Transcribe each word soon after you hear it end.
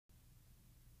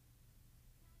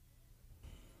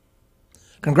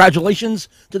Congratulations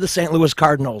to the St. Louis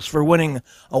Cardinals for winning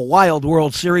a wild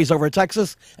World Series over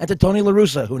Texas, and to Tony La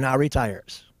Russa, who now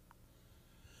retires.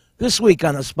 This week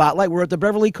on the Spotlight, we're at the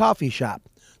Beverly Coffee Shop,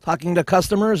 talking to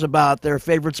customers about their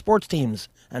favorite sports teams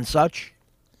and such.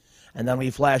 And then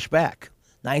we flash back.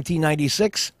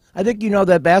 1996, I think you know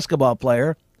that basketball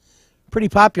player, pretty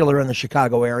popular in the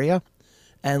Chicago area,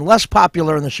 and less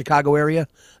popular in the Chicago area,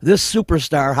 this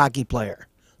superstar hockey player.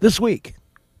 This week.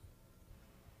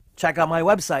 Check out my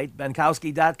website,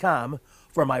 benkowski.com,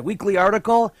 for my weekly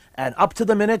article and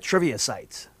up-to-the-minute trivia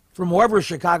sites. From wherever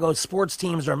Chicago's sports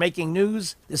teams are making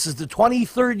news, this is the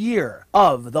 23rd year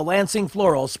of the Lansing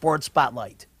Floral Sports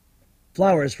Spotlight.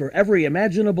 Flowers for every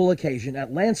imaginable occasion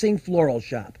at Lansing Floral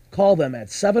Shop. Call them at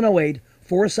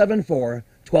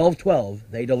 708-474-1212.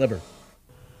 They deliver.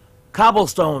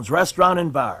 Cobblestones Restaurant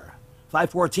and Bar,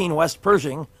 514 West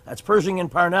Pershing, that's Pershing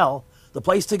and Parnell, the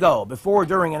place to go before,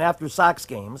 during, and after Sox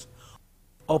games.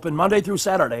 Open Monday through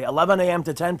Saturday, 11 a.m.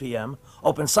 to 10 p.m.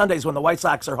 Open Sundays when the White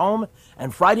Sox are home,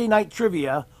 and Friday night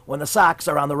trivia when the Sox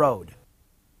are on the road.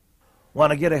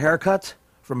 Want to get a haircut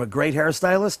from a great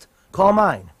hairstylist? Call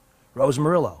mine, Rose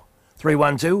Murillo,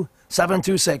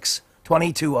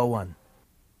 312-726-2201.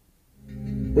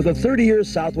 With a 30-year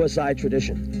Southwest Side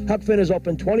tradition, Huck Finn is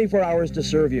open 24 hours to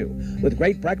serve you with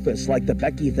great breakfasts like the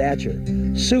Becky Thatcher,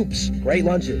 soups, great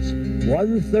lunches,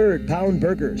 1/3 pound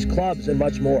burgers, clubs, and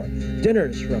much more.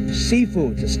 Dinners from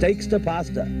seafood to steaks to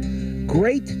pasta,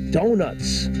 great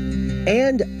donuts,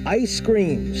 and ice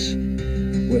creams.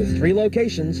 With 3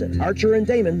 locations at Archer and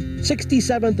Damon,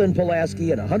 67th and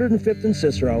Pulaski, and 105th and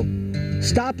Cicero.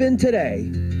 Stop in today.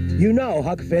 You know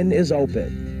Huck Finn is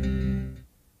open.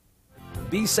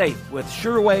 Be safe with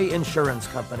Sureway Insurance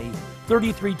Company,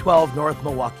 3312 North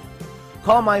Milwaukee.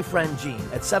 Call my friend Jean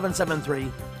at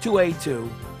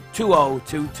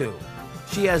 773-282-2022.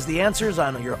 She has the answers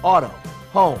on your auto,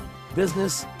 home,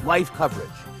 business, life coverage,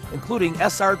 including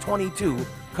SR22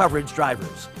 coverage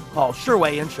drivers. Call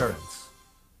Sureway Insurance.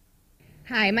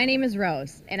 Hi, my name is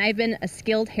Rose, and I've been a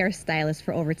skilled hairstylist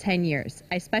for over 10 years.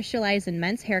 I specialize in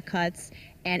men's haircuts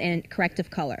and in corrective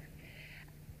color.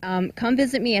 Come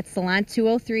visit me at Salon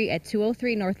 203 at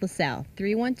 203 North LaSalle,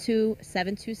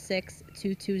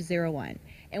 312-726-2201.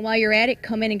 And while you're at it,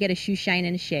 come in and get a shoe shine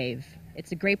and a shave.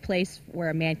 It's a great place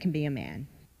where a man can be a man.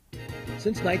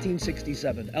 Since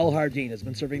 1967, El Jardín has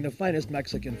been serving the finest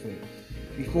Mexican food.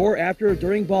 Before, after, or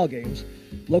during ball games,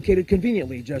 located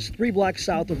conveniently just 3 blocks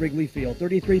south of Wrigley Field,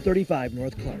 3335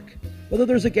 North Clark. Whether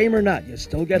there's a game or not, you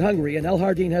still get hungry, and El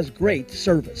Jardín has great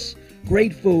service,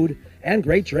 great food, and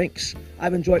great drinks.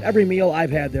 I've enjoyed every meal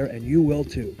I've had there, and you will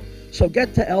too. So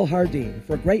get to El Jardín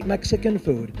for great Mexican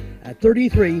food at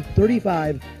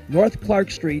 3335 North Clark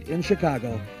Street in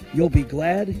Chicago. You'll be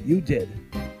glad you did.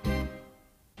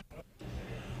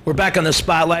 We're back on the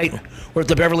Spotlight. We're at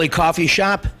the Beverly Coffee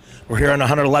Shop. We're here on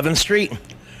 111th Street,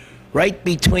 right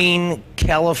between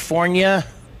California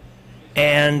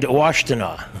and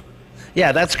Washtenaw.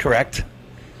 Yeah, that's correct.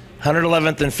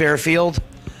 111th and Fairfield.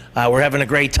 We're having a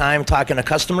great time talking to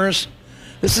customers.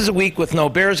 This is a week with no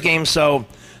Bears game, so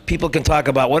people can talk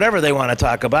about whatever they want to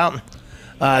talk about.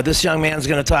 This young man's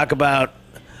going to talk about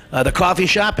the coffee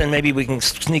shop, and maybe we can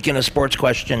sneak in a sports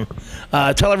question.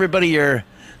 Tell everybody your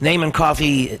name and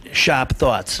coffee shop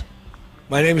thoughts.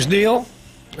 My name is Neil.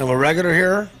 I'm a regular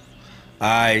here.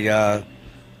 I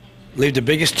leave the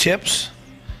biggest tips,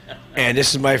 and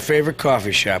this is my favorite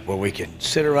coffee shop where we can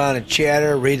sit around and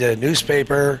chatter, read the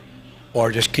newspaper, or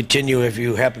just continue if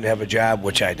you happen to have a job,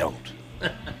 which I don't.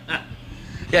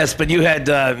 Yes, but you had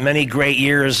many great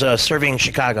years serving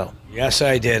Chicago. Yes,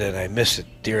 I did, and I miss it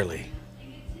dearly.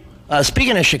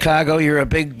 Speaking of Chicago, you're a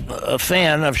big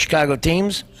fan of Chicago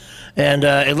teams, and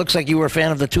it looks like you were a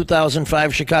fan of the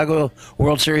 2005 Chicago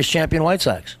World Series champion White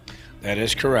Sox. That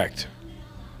is correct.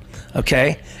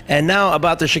 Okay, and now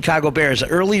about the Chicago Bears.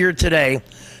 Earlier today,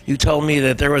 you told me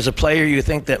that there was a player you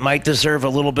think that might deserve a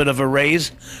little bit of a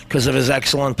raise because of his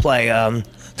excellent play.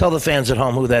 Tell the fans at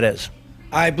home who that is.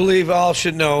 I believe all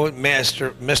should know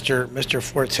Mr.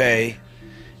 Forte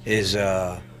is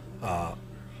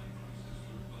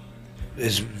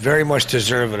very much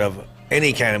deserving of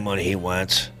any kind of money he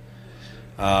wants.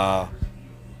 And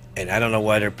I don't know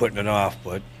why they're putting it off,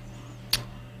 but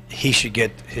he should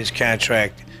get his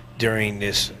contract during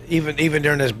this, even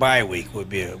during this bye week,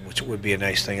 which would be a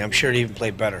nice thing. I'm sure he'd even play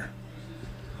better.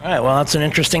 All right, well, that's an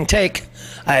interesting take.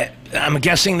 I'm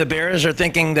guessing the Bears are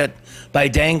thinking that by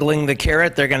dangling the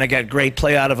carrot, they're going to get great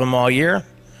play out of him all year.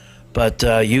 But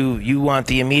you want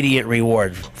the immediate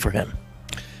reward for him.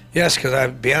 Yes, because I'll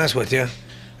be honest with you,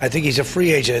 I think he's a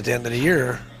free agent at the end of the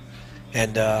year,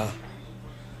 and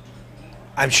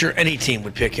I I'm sure any team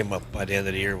would pick him up by the end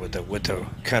of the year with the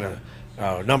kind of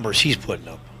numbers he's putting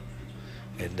up.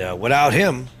 And without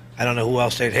him, I don't know who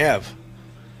else they'd have.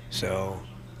 So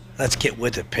let's get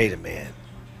with it, pay the man.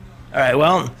 All right,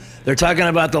 well, they're talking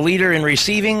about the leader in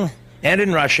receiving and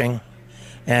in rushing,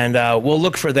 and we'll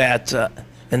look for that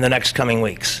in the next coming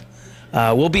weeks.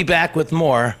 We'll be back with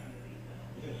more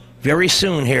very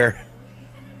soon here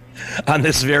on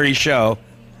this very show.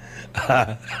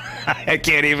 I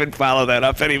can't even follow that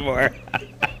up anymore.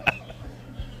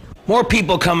 More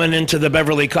people coming into the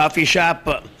Beverly Coffee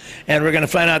Shop, and we're going to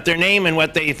find out their name and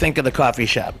what they think of the coffee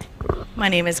shop. My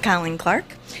name is Colleen Clark,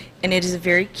 and it is a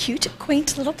very cute,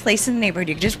 quaint little place in the neighborhood.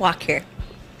 You can just walk here.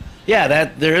 Yeah,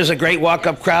 there is a great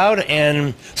walk-up crowd,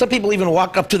 and some people even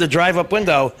walk up to the drive-up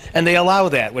window, and they allow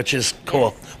that, which is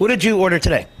cool. What did you order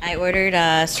today? I ordered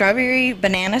a strawberry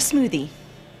banana smoothie.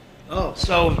 Oh,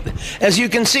 so as you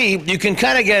can see, you can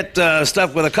kind of get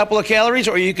stuff with a couple of calories,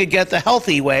 or you could get the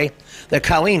healthy way that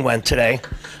Colleen went today.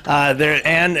 A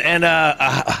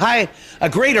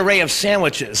great array of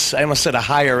sandwiches. I almost said a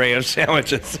high array of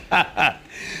sandwiches.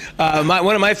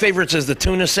 One of my favorites is the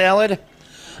tuna salad,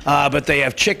 but they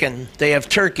have chicken, they have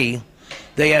turkey,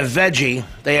 they have veggie,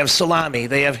 they have salami,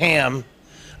 they have ham.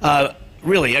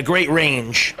 Really, a great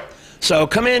range. So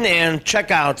come in and check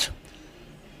out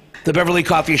the Beverly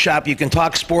Coffee Shop. You can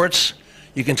talk sports.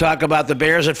 You can talk about the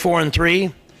Bears at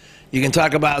 4-3. You can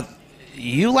talk about,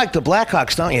 you like the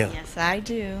Blackhawks, don't you? Yes, I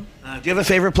do. Do you have a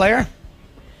favorite player?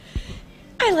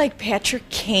 I like Patrick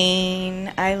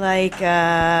Kane. I like,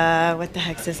 what the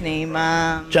heck's his name?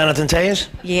 Jonathan Tays?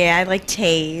 Yeah, I like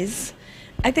Tays.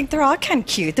 I think they're all kind of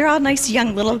cute. They're all nice,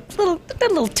 young, little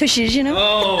tushes, you know?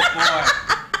 Oh,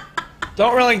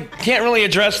 boy. Can't really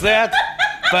address that.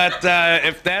 But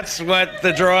if that's what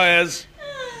the draw is,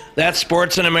 that's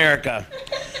sports in America.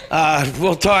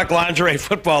 We'll talk lingerie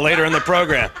football later in the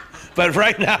program. But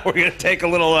right now, we're going to take a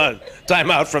little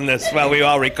time out from this while we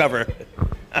all recover.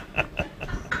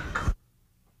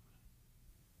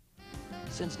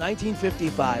 Since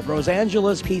 1955,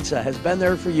 Rosangela's Pizza has been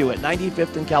there for you at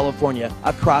 95th and California,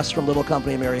 across from Little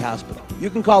Company Mary Hospital. You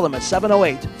can call them at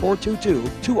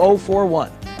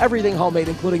 708-422-2041. Everything homemade,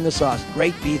 including the sauce.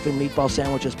 Great beef and meatball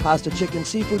sandwiches, pasta, chicken,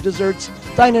 seafood, desserts.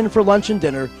 Dine in for lunch and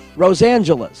dinner.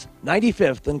 Rosangela's,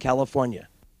 95th and California.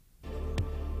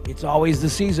 It's always the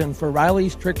season for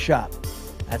Riley's Trick Shop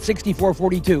at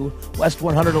 6442 West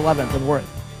 111th in Worth.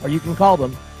 Or you can call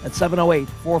them at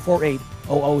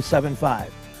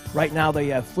 708-448-0075. Right now they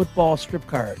have football strip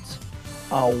cards,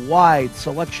 a wide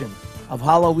selection of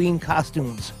Halloween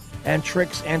costumes and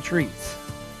tricks and treats.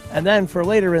 And then for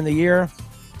later in the year,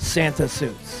 Santa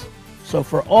suits. So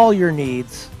for all your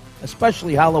needs,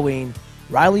 especially Halloween,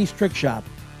 Riley's Trick Shop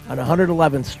on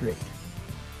 111th Street.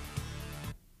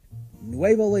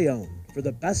 Nuevo Leon, for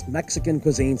the best Mexican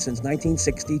cuisine since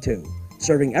 1962.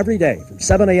 Serving every day from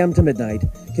 7 a.m. to midnight,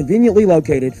 conveniently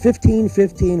located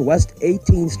 1515 West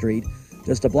 18th Street,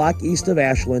 just a block east of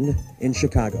Ashland in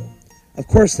Chicago. Of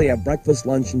course, they have breakfast,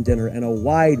 lunch, and dinner, and a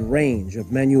wide range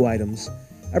of menu items.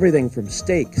 Everything from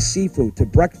steak, seafood, to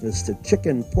breakfast, to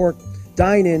chicken, pork,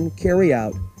 dine-in,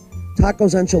 carry-out,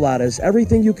 tacos, enchiladas,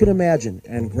 everything you can imagine,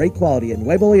 and great quality at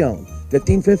Nuevo Leon,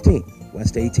 1515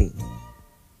 West 18th.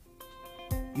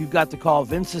 You've got to call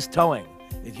Vince's Towing.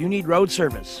 If you need road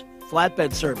service,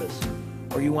 flatbed service,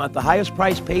 or you want the highest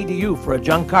price paid to you for a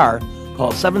junk car,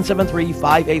 call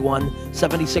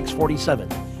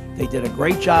 773-581-7647. They did a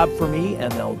great job for me,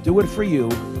 and they'll do it for you.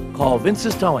 Call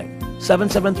Vince's Towing,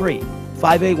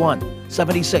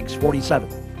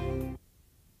 773-581-7647.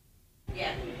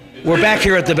 We're back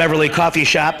here at the Beverly Coffee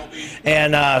Shop,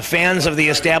 and fans of the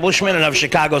establishment and of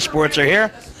Chicago sports are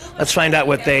here. Let's find out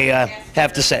what they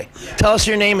have to say. Tell us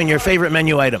your name and your favorite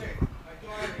menu item.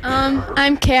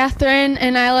 I'm Catherine,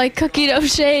 and I like cookie dough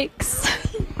shakes.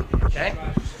 Okay.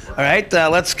 All right,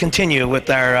 let's continue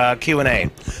with our Q&A.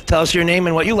 Tell us your name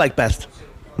and what you like best.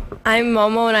 I'm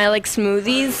Momo, and I like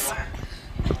smoothies.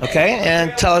 Okay,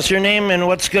 and tell us your name and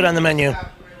what's good on the menu.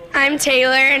 I'm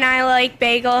Taylor, and I like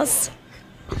bagels.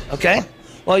 Okay.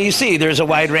 Well, you see, there's a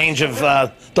wide range of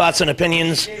thoughts and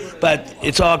opinions, but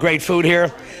it's all great food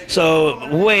here. So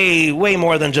way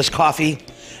more than just coffee.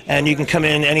 And you can come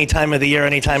in any time of the year,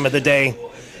 any time of the day,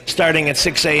 starting at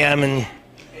 6 a.m., and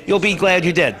you'll be glad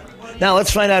you did. Now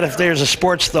let's find out if there's a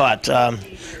sports thought.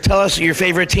 Tell us your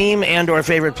favorite team and or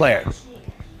favorite player.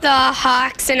 The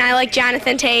Hawks, and I like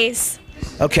Jonathan Tays.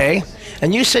 Okay.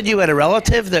 And you said you had a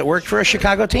relative that worked for a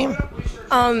Chicago team?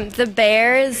 The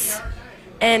Bears,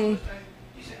 and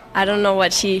I don't know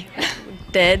what she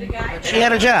did. She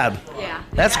had a job. Yeah.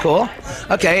 That's cool.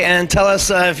 Okay, and tell us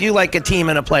if you like a team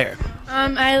and a player.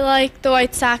 I like the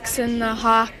White Sox and the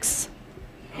Hawks.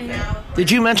 Did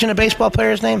you mention a baseball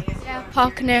player's name? Yeah,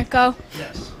 Paul Konerko.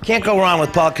 Can't go wrong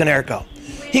with Paul Konerko.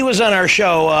 He was on our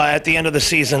show at the end of the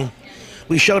season.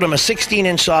 We showed him a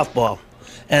 16-inch softball.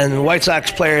 And White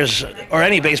Sox players, or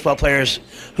any baseball players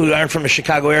who aren't from the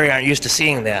Chicago area, aren't used to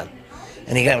seeing that.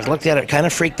 And he looked at it, kind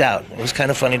of freaked out. It was kind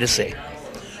of funny to see.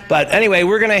 But anyway,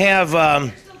 we're going to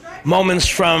have moments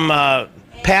from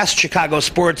past Chicago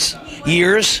sports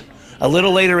years a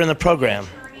little later in the program.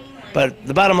 But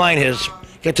the bottom line is,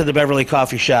 get to the Beverly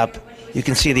Coffee Shop. You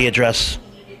can see the address.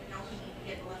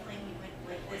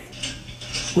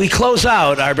 We close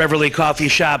out our Beverly Coffee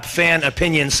Shop fan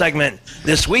opinion segment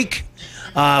this week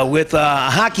with a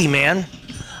hockey man.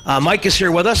 Mike is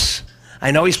here with us.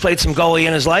 I know he's played some goalie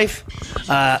in his life.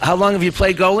 How long have you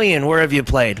played goalie, and where have you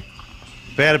played?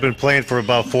 I've been playing for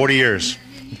about 40 years.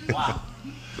 Wow.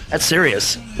 That's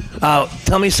serious.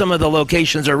 Tell me some of the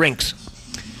locations or rinks.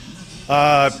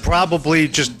 Probably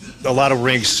just a lot of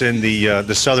rinks in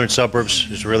the southern suburbs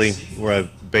is really where I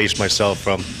base myself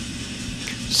from.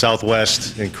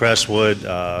 Southwest in Crestwood,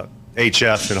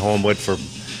 HF in Homewood.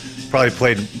 Probably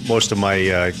played most of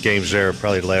my games there,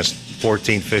 probably the last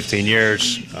 14, 15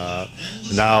 years.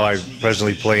 Now I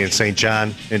presently play in St.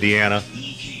 John, Indiana.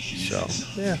 So,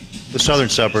 yeah, the southern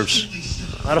suburbs.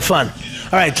 A lot of fun.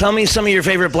 All right, tell me some of your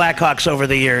favorite Blackhawks over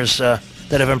the years that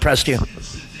have impressed you.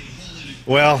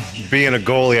 Well, being a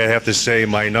goalie, I have to say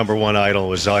my number one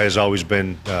idol has always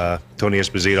been Tony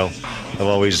Esposito. I've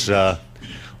always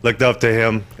looked up to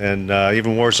him and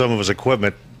even wore some of his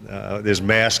equipment, his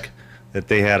mask that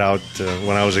they had out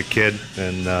when I was a kid.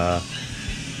 And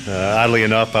oddly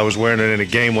enough, I was wearing it in a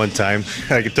game one time.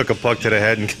 I took a puck to the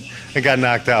head and got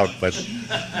knocked out. But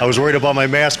I was worried about my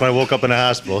mask when I woke up in the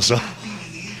hospital. So,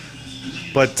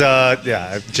 but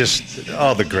yeah, just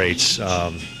all the greats.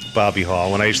 Bobby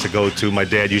Hall. When I used to go to, my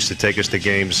dad used to take us to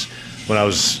games when I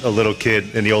was a little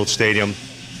kid in the old stadium.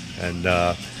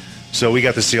 And so we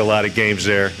got to see a lot of games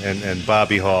there. And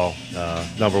Bobby Hall,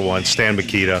 number one, Stan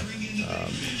Mikita.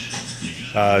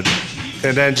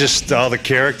 And then just all the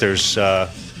characters,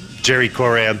 Jerry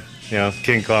Korab,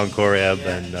 King Kong Korab,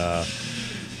 and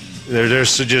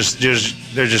there's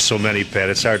just so many, Pat.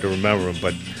 It's hard to remember them,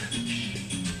 but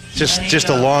just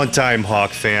a long-time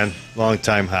Hawk fan,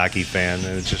 long-time hockey fan,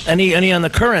 and it's just any on the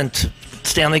current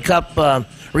Stanley Cup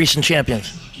recent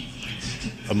champions.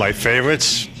 Of my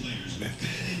favorites.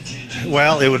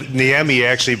 Well, it would Niemi,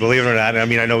 actually, believe it or not. I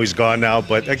mean, I know he's gone now,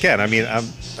 but again, I mean,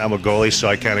 I'm a goalie, so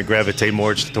I kind of gravitate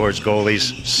more towards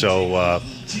goalies. So,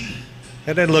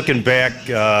 and then looking back,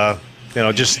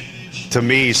 just to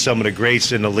me, some of the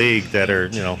greats in the league that are,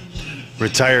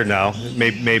 retired now,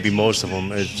 maybe most of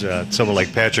them, is someone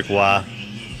like Patrick Waugh.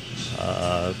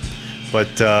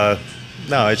 But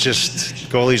no, it's just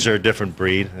goalies are a different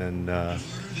breed, and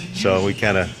so we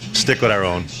kind of stick with our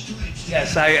own.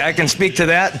 Yes, I can speak to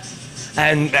that.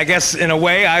 And I guess in a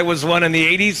way I was one in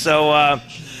the 80s, so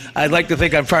I'd like to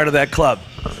think I'm part of that club.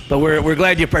 But we're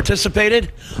glad you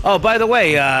participated. Oh, by the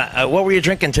way, what were you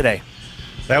drinking today?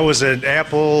 That was an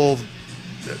apple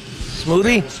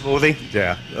smoothie?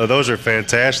 Yeah. Those are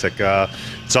fantastic.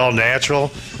 It's all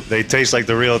natural. They taste like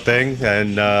the real thing.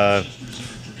 And, I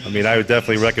mean, I would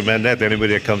definitely recommend that to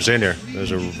anybody that comes in here.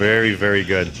 Those are very, very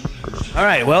good. All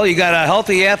right. Well, you got a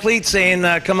healthy athlete saying,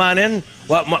 come on in.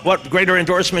 What greater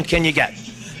endorsement can you get?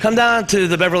 Come down to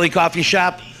the Beverly Coffee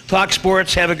Shop, talk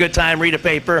sports, have a good time, read a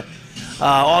paper.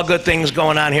 All good things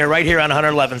going on here, right here on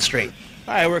 111th Street.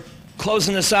 All right, we're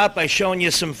closing this out by showing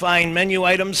you some fine menu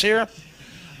items here.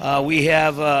 We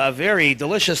have a very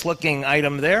delicious-looking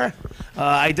item there.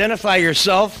 Identify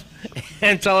yourself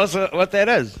and tell us what that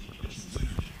is.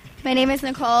 My name is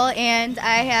Nicole, and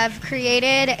I have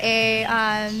created a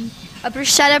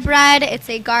bruschetta bread.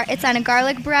 It's on a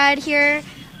garlic bread here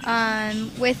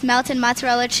with melted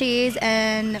mozzarella cheese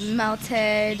and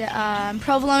melted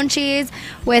provolone cheese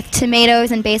with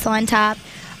tomatoes and basil on top.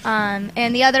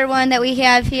 And the other one that we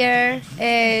have here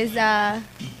is, well,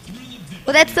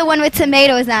 that's the one with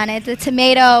tomatoes on it, the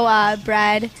tomato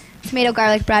bread, tomato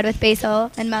garlic bread with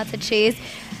basil and melted cheese.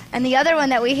 And the other one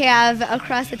that we have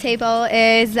across the table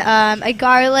is a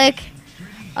garlic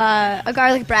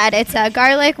bread. It's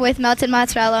garlic with melted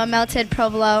mozzarella, melted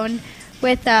provolone,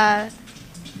 with let's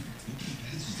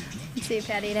see if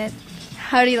Pat eat it.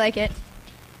 How do you like it?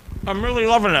 I'm really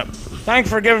loving it. Thanks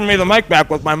for giving me the mic back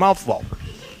with my mouth full.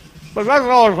 But that's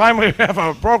all the time we have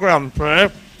a program today.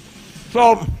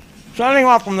 So, signing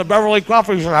off from the Beverly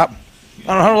Coffee Shop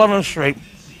on 111th Street.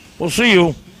 We'll see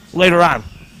you later on.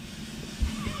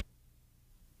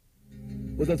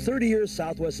 With a 30-year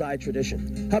Southwest Side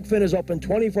tradition, Huck Finn is open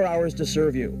 24 hours to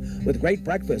serve you with great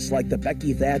breakfasts like the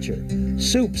Becky Thatcher,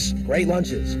 soups, great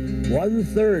lunches,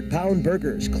 1/3 pound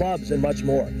burgers, clubs, and much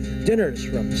more. Dinners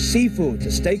from seafood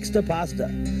to steaks to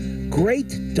pasta,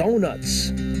 great donuts,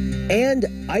 and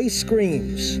ice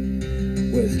creams.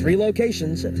 With 3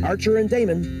 locations at Archer and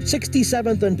Damon,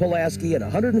 67th and Pulaski, and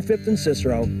 105th and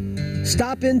Cicero.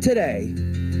 Stop in today.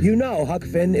 You know Huck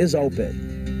Finn is open.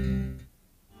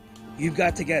 You've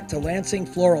got to get to Lansing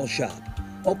Floral Shop.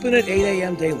 Open at 8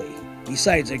 a.m. daily.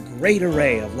 Besides a great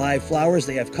array of live flowers,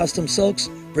 they have custom silks,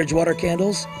 Bridgewater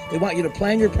candles. They want you to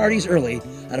plan your parties early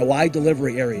at a wide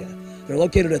delivery area. They're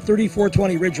located at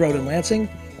 3420 Ridge Road in Lansing,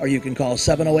 or you can call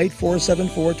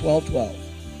 708-474-1212.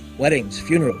 Weddings,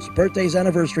 funerals, birthdays,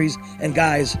 anniversaries, and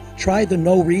guys, try the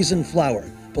No Reason flower.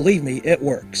 Believe me, it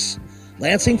works.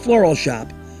 Lansing Floral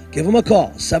Shop. Give them a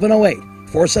call,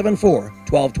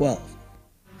 708-474-1212.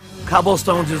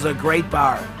 Cobblestones is a great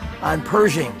bar on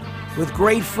Pershing with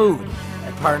great food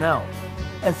at Parnell.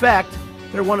 In fact,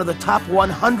 they're one of the top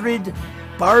 100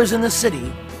 bars in the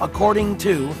city according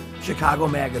to Chicago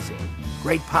Magazine.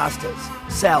 Great pastas,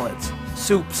 salads,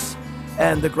 soups,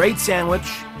 and the great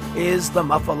sandwich is the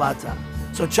muffalata.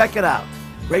 So check it out.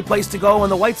 Great place to go when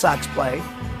the White Sox play.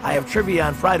 I have trivia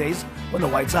on Fridays when the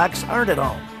White Sox aren't at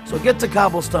home. So get to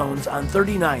Cobblestones on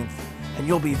 39th, and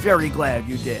you'll be very glad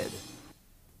you did.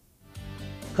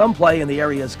 Come play in the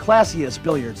area's classiest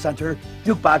billiard center,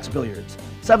 Jukebox Billiards,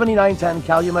 7910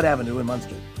 Calumet Avenue in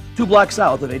Munster, 2 blocks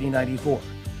south of 8094.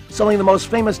 Selling the most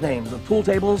famous names of pool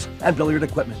tables and billiard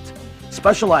equipment.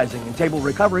 Specializing in table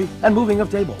recovery and moving of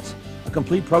tables. A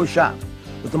complete pro shop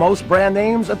with the most brand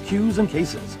names of cues and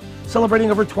cases.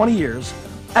 Celebrating over 20 years,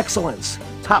 excellence,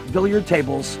 top billiard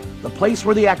tables, the place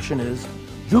where the action is,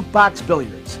 Jukebox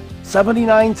Billiards,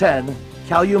 7910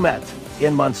 Calumet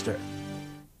in Munster.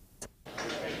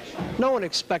 No one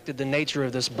expected the nature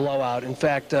of this blowout. In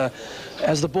fact,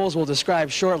 as the Bulls will describe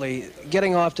shortly,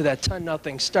 getting off to that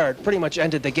 10-0 start pretty much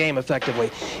ended the game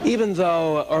effectively. Even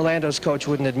though Orlando's coach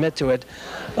wouldn't admit to it,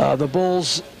 the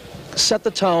Bulls set the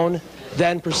tone,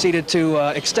 then proceeded to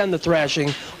extend the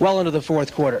thrashing well into the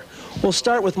fourth quarter. We'll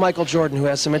start with Michael Jordan, who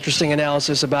has some interesting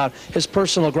analysis about his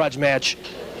personal grudge match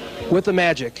with the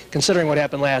Magic, considering what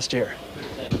happened last year.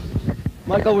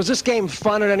 Michael, was this game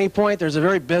fun at any point? There's a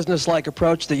very business-like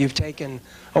approach that you've taken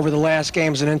over the last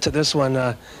games and into this one.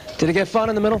 Did it get fun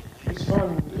in the middle? It's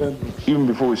fun even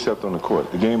before we stepped on the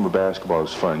court. The game of basketball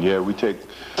is fun. Yeah, we take,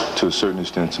 to a certain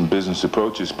extent, some business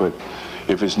approaches, but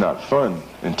if it's not fun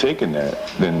in taking that,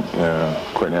 then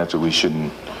quite naturally we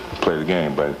shouldn't play the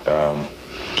game. But,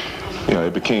 you know,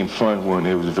 it became fun when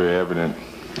it was very evident.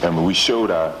 I mean, we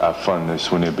showed our funness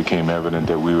when it became evident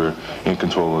that we were in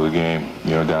control of the game,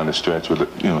 you know, down the stretch with,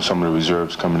 you know, some of the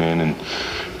reserves coming in and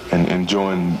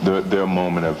enjoying their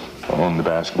moment on the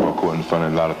basketball court in front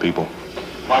of a lot of people.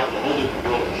 Michael, the whole different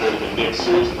world compared to the Knicks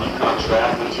series, can you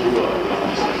contrast the two?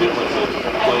 Some difference in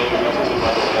playing against a team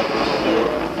like Orlando versus New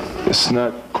York? It's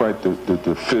not quite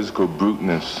the physical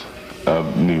bruteness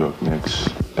of New York Knicks.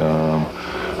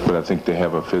 But I think they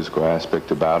have a physical aspect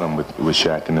about them with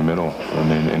Shaq in the middle. I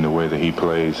mean, in the way that he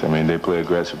plays. I mean, they play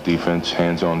aggressive defense,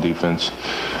 hands-on defense.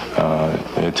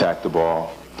 They attack the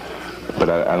ball. But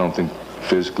I don't think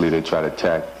physically they try to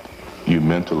attack you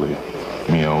mentally,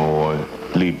 you know, or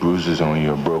leave bruises on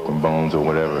you or broken bones or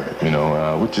whatever, you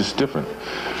know, which is different.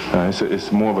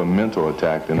 It's more of a mental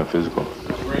attack than a physical.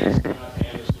 For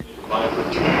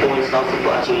 2 points, how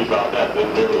surprised are you about that? They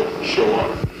really show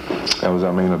up. That was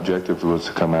our main objective, was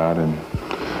to come out and,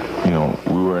 you know,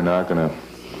 we were not going to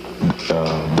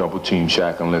double team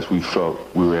Shaq unless we felt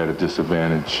we were at a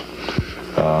disadvantage.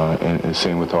 And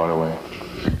same with Hardaway.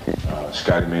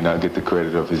 Scottie may not get the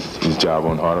credit of his job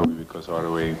on Hardaway because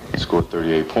Hardaway scored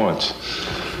 38 points.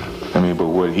 I mean, but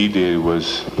what he did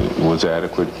was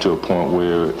adequate to a point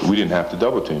where we didn't have to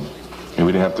double team. And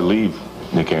we didn't have to leave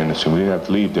Nick Anderson. We didn't have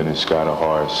to leave Dennis Scott or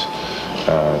Horace.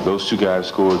 Those 2 guys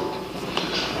scored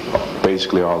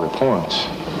basically all their points.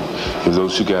 If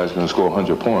those 2 guys are going to score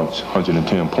 100 points,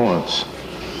 110 points,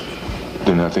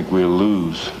 then I think we'll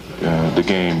lose the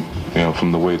game, you know,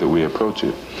 from the way that we approach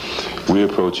it. We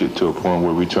approach it to a point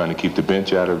where we're trying to keep the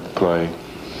bench out of the play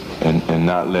and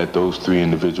not let those 3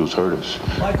 individuals hurt us.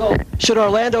 Michael, should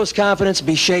Orlando's confidence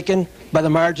be shaken by the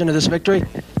margin of this victory?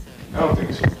 I don't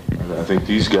think so. I think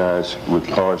these guys, with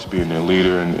Horace being their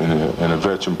leader and a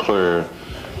veteran player,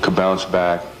 could bounce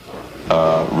back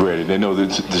ready. They know that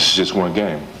this is just one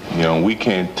game. You know, we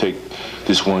can't take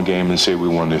this one game and say we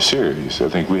won this series. I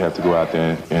think we have to go out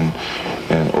there and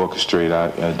orchestrate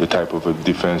the type of a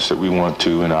defense that we want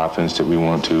to and offense that we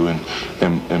want to and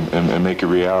make it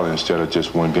reality instead of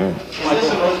just one game. Is this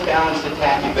the most balanced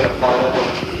attack you've been a part of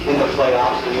in the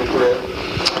playoffs in your career?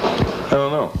 I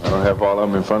don't know. I don't have all of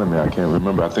them in front of me. I can't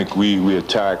remember. I think we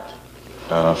attacked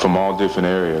from all different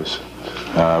areas.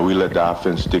 We let the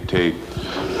offense dictate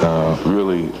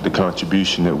really the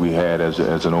contribution that we had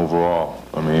as an overall.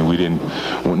 I mean,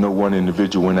 no one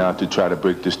individual went out to try to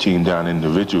break this team down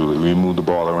individually. We moved the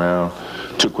ball around,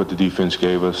 took what the defense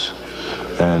gave us,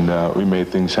 and we made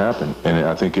things happen. And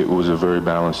I think it was a very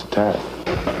balanced attack.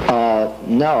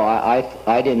 No,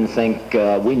 I didn't think,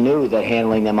 we knew that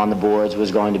handling them on the boards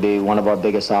was going to be one of our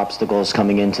biggest obstacles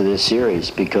coming into this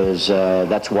series, because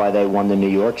that's why they won the New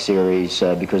York series,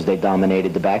 because they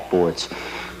dominated the backboards.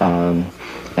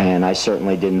 And I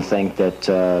certainly didn't think that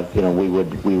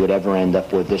we would ever end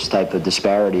up with this type of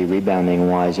disparity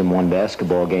rebounding-wise in one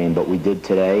basketball game, but we did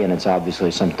today, and it's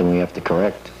obviously something we have to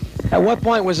correct. At what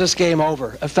point was this game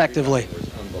over, effectively?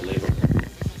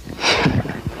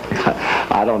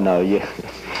 I don't know.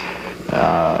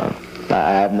 I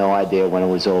have no idea when it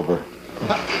was over.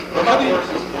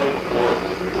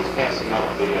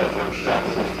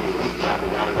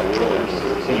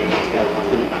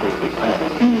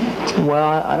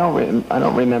 Well, I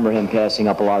don't remember him passing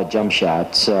up a lot of jump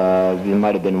shots. There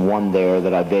might have been one there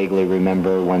that I vaguely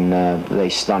remember when they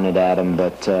stunned it at him,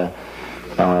 but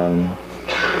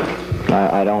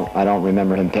I don't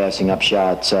remember him passing up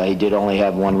shots. He did only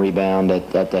have one rebound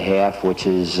at the half, which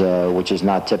is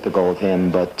not typical of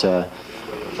him. But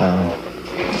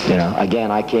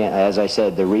again, I can't. As I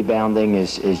said, the rebounding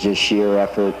is just sheer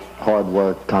effort, hard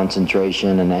work,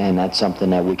 concentration, and that's something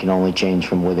that we can only change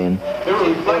from within. There were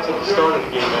reports at the start of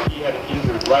the game that he had an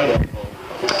injured right elbow.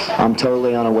 I'm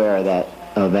totally unaware of that,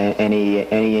 of any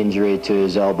injury to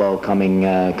his elbow coming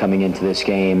into this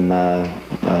game. I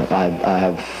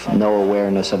have no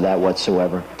awareness of that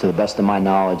whatsoever. To the best of my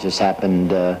knowledge, this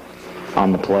happened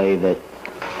on the play that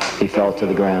he fell to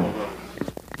the ground.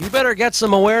 You better get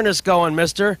some awareness going,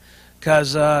 mister,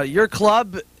 because your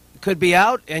club could be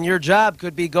out and your job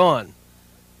could be gone.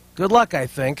 Good luck, I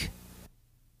think.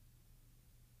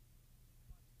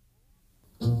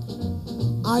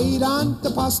 I eat on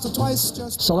the pasta twice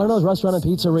just... Salerno's Restaurant and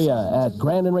Pizzeria at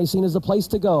Grand and Racine is the place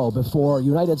to go before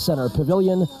United Center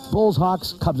Pavilion, Bulls,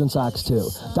 Hawks, Cubs, and Sox too.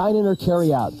 Dine in or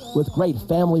carry out with great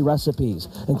family recipes,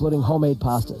 including homemade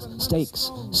pastas, steaks,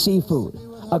 seafood,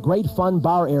 a great fun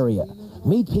bar area.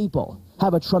 Meet people.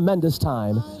 Have a tremendous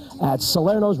time at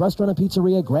Salerno's Restaurant and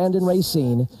Pizzeria, Grand and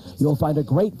Racine. You'll find a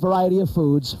great variety of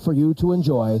foods for you to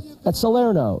enjoy at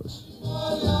Salerno's.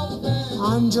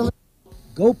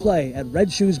 Go play at Red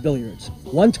Shoes Billiards,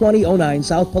 12009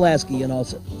 South Pulaski in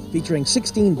Alsip, featuring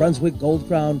 16 Brunswick Gold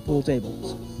Crown pool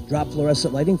tables, drop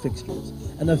fluorescent lighting fixtures,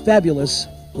 and the fabulous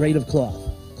grade of cloth.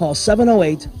 Call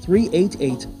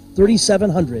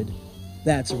 708-388-3700.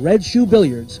 That's Red Shoe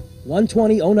Billiards,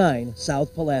 12009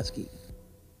 South Pulaski.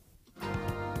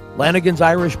 Lanigan's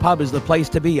Irish Pub is the place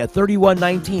to be at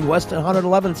 3119 West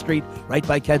 111th Street, right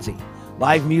by Kedzie.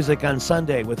 Live music on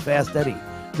Sunday with Fast Eddie.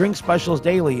 Drink specials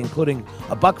daily, including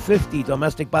 $1.50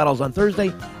 domestic bottles on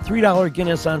Thursday, $3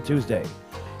 Guinness on Tuesday.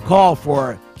 Call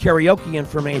for karaoke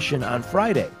information on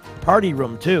Friday. Party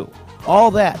room, too.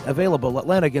 All that available at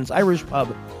Lanigan's Irish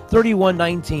Pub,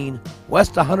 3119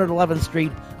 West 111th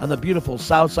Street on the beautiful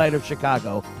south side of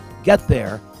Chicago. Get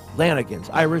there, Lanigan's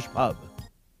Irish Pub.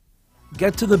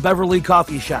 Get to the Beverly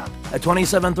Coffee Shop at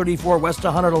 2734 West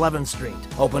 111th Street.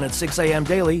 Open at 6 a.m.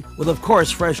 daily with, of course,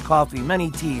 fresh coffee,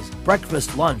 many teas,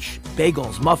 breakfast, lunch,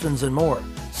 bagels, muffins, and more.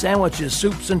 Sandwiches,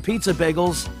 soups, and pizza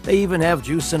bagels. They even have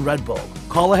juice and Red Bull.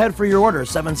 Call ahead for your order,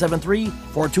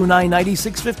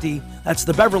 773-429-9650. That's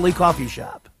the Beverly Coffee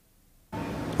Shop.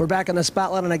 We're back in the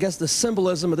spotlight, and I guess the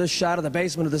symbolism of this shot of the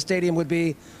basement of the stadium would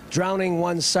be drowning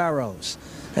one's sorrows.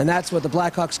 And that's what the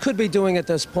Blackhawks could be doing at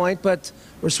this point, but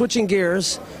we're switching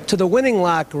gears to the winning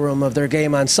locker room of their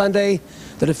game on Sunday.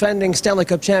 The defending Stanley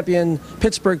Cup champion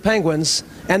Pittsburgh Penguins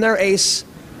and their ace,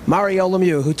 Mario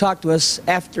Lemieux, who talked to us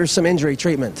after some injury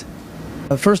treatment.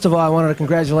 First of all, I wanted to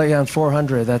congratulate you on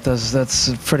 400.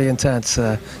 That's pretty intense.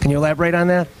 Can you elaborate on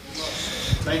that?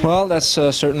 Well, that's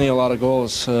certainly a lot of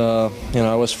goals.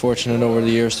 I was fortunate over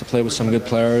the years to play with some good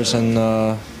players, and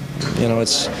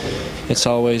it's it's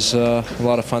always a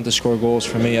lot of fun to score goals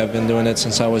for me. I've been doing it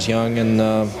since I was young, and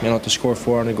you know, to score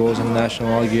 400 goals in the National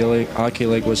Hockey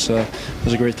League was a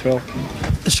great thrill.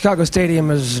 The Chicago Stadium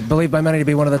is believed by many to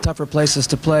be one of the tougher places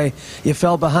to play. You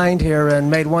fell behind here and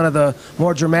made one of the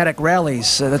more dramatic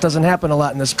rallies. That doesn't happen a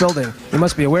lot in this building. You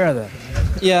must be aware of that.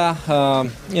 Yeah,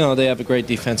 you know, they have a great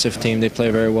defensive team. They play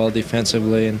very well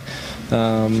defensively, and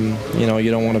you know,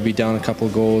 you don't want to be down a couple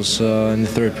goals in the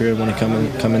third period when you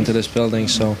come into this building.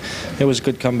 So it was a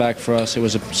good comeback for us. It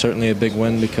was certainly a big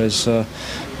win because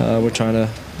we're trying to,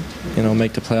 you know,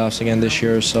 make the playoffs again this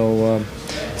year. So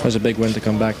it was a big win to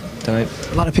come back tonight.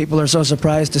 A lot of people are so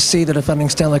surprised to see the defending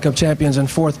Stanley Cup champions in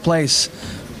 4th place,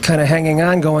 kind of hanging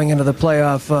on going into the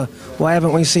playoff. Why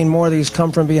haven't we seen more of these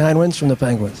come from behind wins from the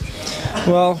Penguins?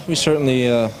 Well, we certainly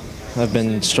have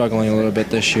been struggling a little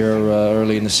bit this year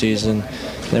early in the season.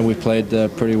 Then we played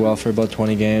pretty well for about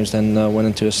 20 games, then went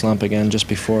into a slump again just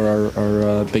before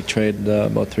our big trade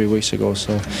about 3 weeks ago.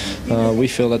 So we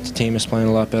feel that the team is playing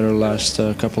a lot better the last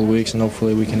couple of weeks, and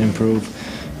hopefully we can improve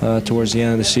towards the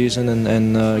end of the season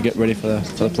and get ready for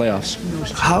the playoffs.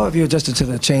 How have you adjusted to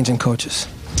the change in coaches?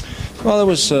 Well, it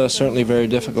was certainly very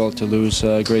difficult to lose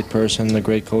a great person, a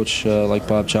great coach like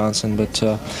Bob Johnson, but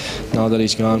now that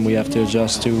he's gone, we have to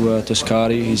adjust to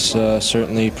Scotty. He's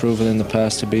certainly proven in the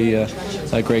past to be a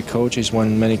great coach. He's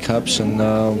won many cups, and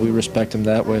we respect him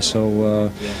that way, so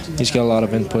he's got a lot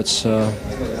of inputs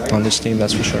on this team,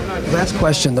 that's for sure. Last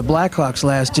question. The Blackhawks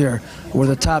last year were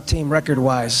the top team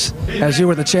record-wise, as you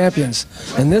were the champions,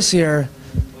 and this year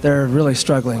they're really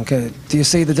struggling. Do you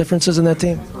see the differences in that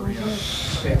team?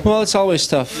 Well, it's always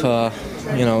tough,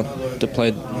 you know, to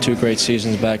play 2 great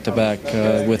seasons back-to-back.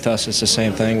 With us, it's the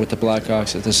same thing. With the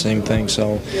Blackhawks, it's the same thing.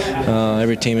 So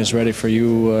every team is ready for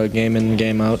you game in,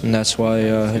 game out, and that's why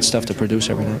it's tough to produce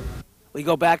every night. We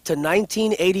go back to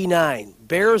 1989,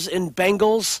 Bears and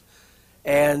Bengals,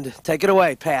 and take it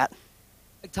away, Pat.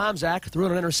 Tomczak threw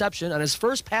an interception on his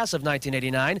first pass of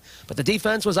 1989, but the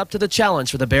defense was up to the challenge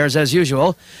for the Bears as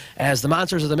usual, as the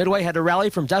Monsters of the Midway had to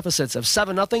rally from deficits of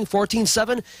 7-0,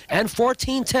 14-7, and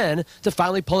 14-10 to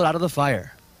finally pull it out of the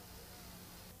fire.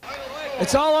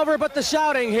 It's all over but the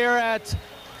shouting here at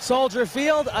Soldier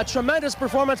Field. A tremendous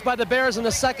performance by the Bears in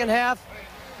the second half.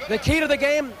 The key to the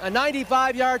game, a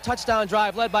 95-yard touchdown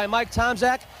drive led by Mike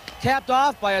Tomczak, capped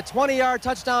off by a 20-yard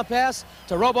touchdown pass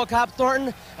to RoboCop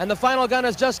Thornton, and the final gun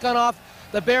has just gone off.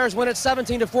 The Bears win it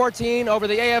 17-14 over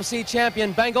the AFC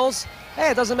champion Bengals. Hey,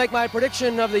 it doesn't make my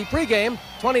prediction of the pregame,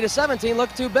 20-17,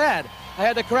 look too bad. I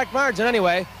had the correct margin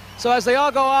anyway. So as they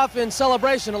all go off in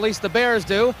celebration, at least the Bears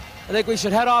do, I think we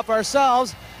should head off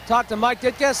ourselves, talk to Mike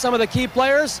Ditka, some of the key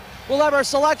players. We'll have our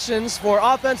selections for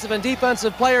offensive and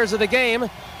defensive players of the game.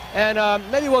 And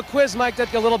maybe we'll quiz Mike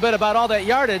Ditka a little bit about all that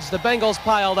yardage the Bengals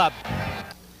piled up.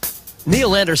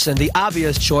 Neil Anderson, the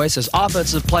obvious choice as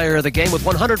offensive player of the game with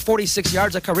 146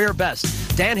 yards, a career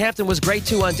best. Dan Hampton was great,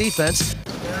 too, on defense.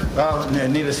 Well,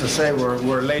 needless to say,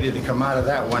 we're elated to come out of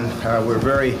that one. We're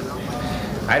very,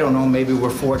 I don't know, maybe we're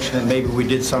fortunate. Maybe we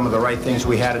did some of the right things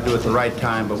we had to do at the right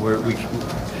time, but we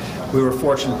were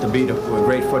fortunate to beat a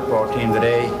great football team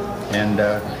today. And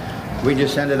we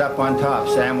just ended up on top.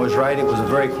 Sam was right. It was a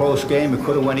very close game. It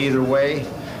could have went either way.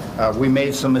 We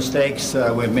made some mistakes.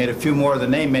 We made a few more than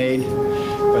they made,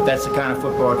 but that's the kind of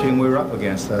football team we were up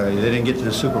against. They didn't get to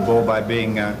the Super Bowl by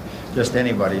being just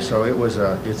anybody. So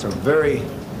it's a very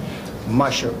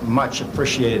much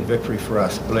appreciated victory for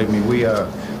us. Believe me, we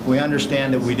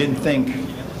understand that we didn't think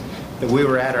that we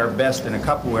were at our best in a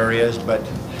couple areas, but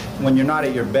when you're not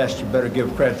at your best, you better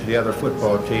give credit to the other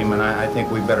football team, and I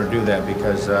think we better do that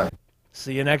because.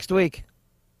 See you next week.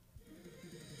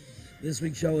 This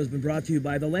week's show has been brought to you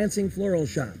by the Lansing Floral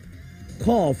Shop.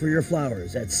 Call for your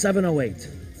flowers at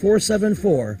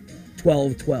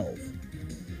 708-474-1212.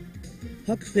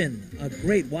 Huck Finn, a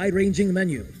great wide-ranging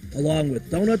menu, along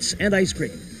with donuts and ice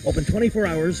cream. Open 24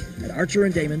 hours at Archer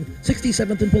and Damon,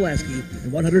 67th and Pulaski,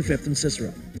 and 105th and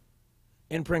Cicero.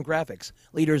 Imprint Graphics,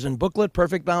 leaders in booklet,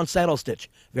 perfect bound saddle stitch.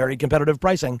 Very competitive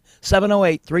pricing,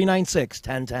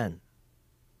 708-396-1010.